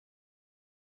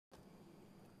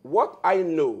What I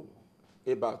know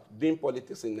about doing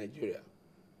politics in Nigeria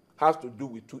has to do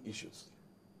with two issues: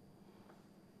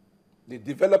 the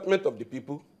development of the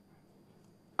people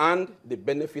and the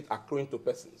benefit accruing to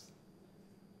persons.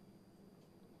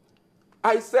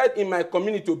 I said in my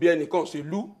community to be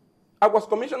Enikuommehin, I was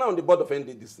commissioner on the board of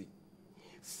NDDC.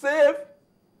 Save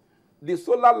the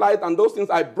solar light and those things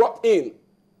I brought in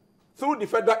through the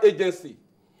federal agency.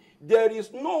 There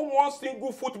is no one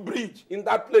single footbridge in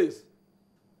that place.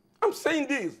 I'm saying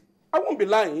this. I won't be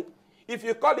lying. If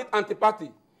you call it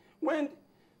anti-party, when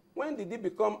did it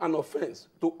become an offense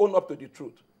to own up to the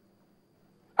truth?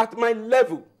 At my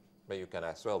level. But you can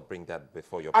as well bring that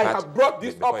before your party. I have brought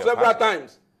this up several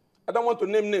times. I don't want to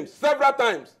name names. Several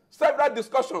times. Several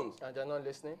discussions. And they're not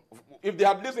listening? If they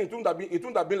had listened, it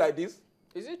wouldn't have been like this.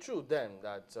 Is it true then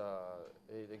that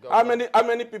the government... How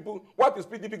many people, what is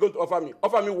PDP going to offer me?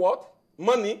 Offer me what?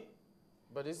 Money?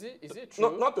 But is it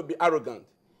true? Not to be arrogant.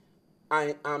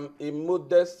 I am a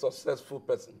modest, successful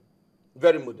person.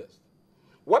 Very modest.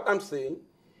 What I'm saying,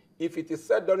 if it is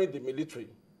said during the military,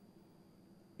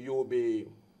 you'll be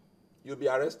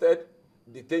arrested,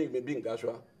 detained, you may be in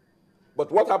Gashua. But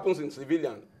what happens in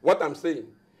civilian, what I'm saying,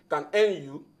 can earn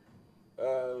you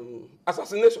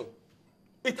assassination.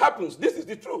 It happens. This is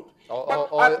the truth.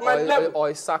 Or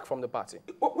a sack from the party.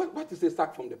 What is a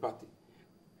sack from the party?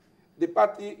 The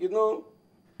party, you know,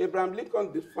 Abraham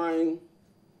Lincoln defined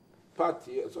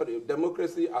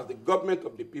democracy as the government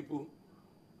of the people,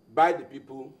 by the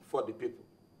people, for the people.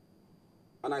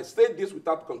 And I say this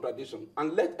without contradiction.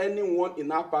 And let anyone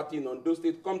in our party in Ondo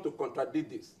State come to contradict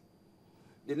this.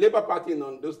 The Labour Party in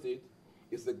Ondo State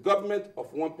is the government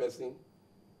of one person,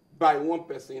 by one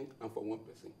person, and for one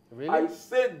person. Really? I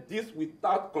say this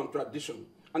without contradiction,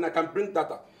 and I can bring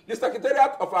data. The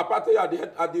secretariat of our party at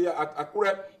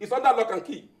Akure is under lock and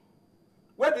key.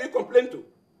 Where do you complain to?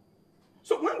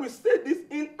 So when we say this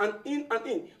in and in and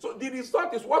in, so the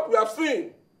result is what we have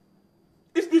seen.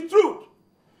 It's the truth.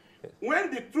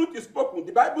 When the truth is spoken,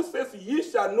 the Bible says, ye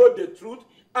shall know the truth,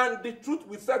 and the truth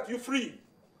will set you free.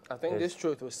 I think this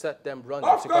truth will set them running.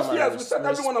 Of course, yes, we set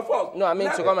every one of us. No, I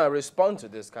mean to come and respond to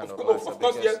this kind of answer. Of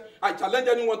course, yes. I challenge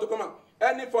anyone to come out.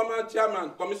 Any former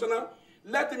chairman, commissioner,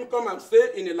 let him come and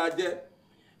say in Ilaje,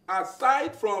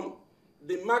 aside from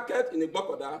the market in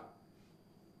Igbokoda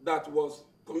that was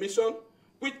commissioned,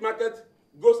 which market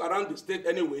goes around the state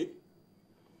anyway,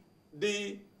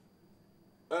 the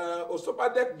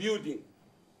Osopadek building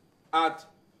at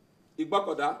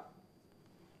Igbokoda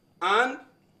and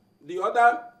the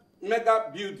other mega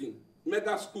building,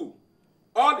 mega school,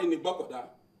 all in Igbokoda,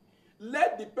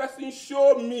 let the person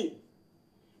show me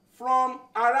from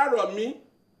Araromi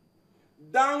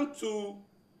down to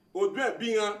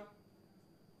Odwe-Binga,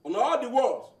 on all the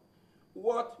world,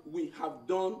 what we have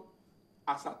done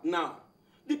as at now.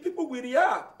 The people will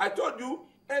react. I told you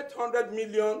 800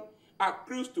 million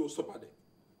accrues to Osopadek.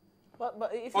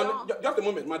 But if just a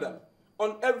moment, madam.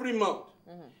 On every month,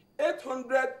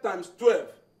 800 times 12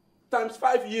 times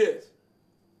 5 years.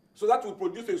 So that will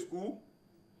produce a school.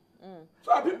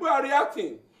 So our people are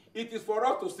reacting. It is for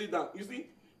us to sit down. You see,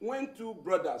 when two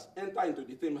brothers enter into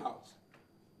the same house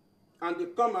and they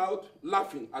come out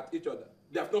laughing at each other,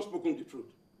 they have not spoken the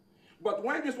truth. But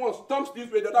when this one stomps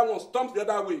this way, the other one stomps the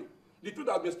other way, the truth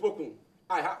has been spoken.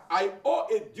 I owe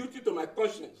a duty to my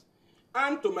conscience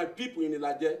and to my people in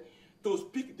Ilaje to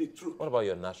speak the truth. What about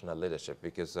your national leadership?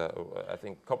 Because I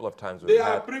think a couple of times they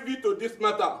are privy to this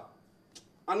matter,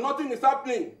 and nothing is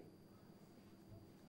happening.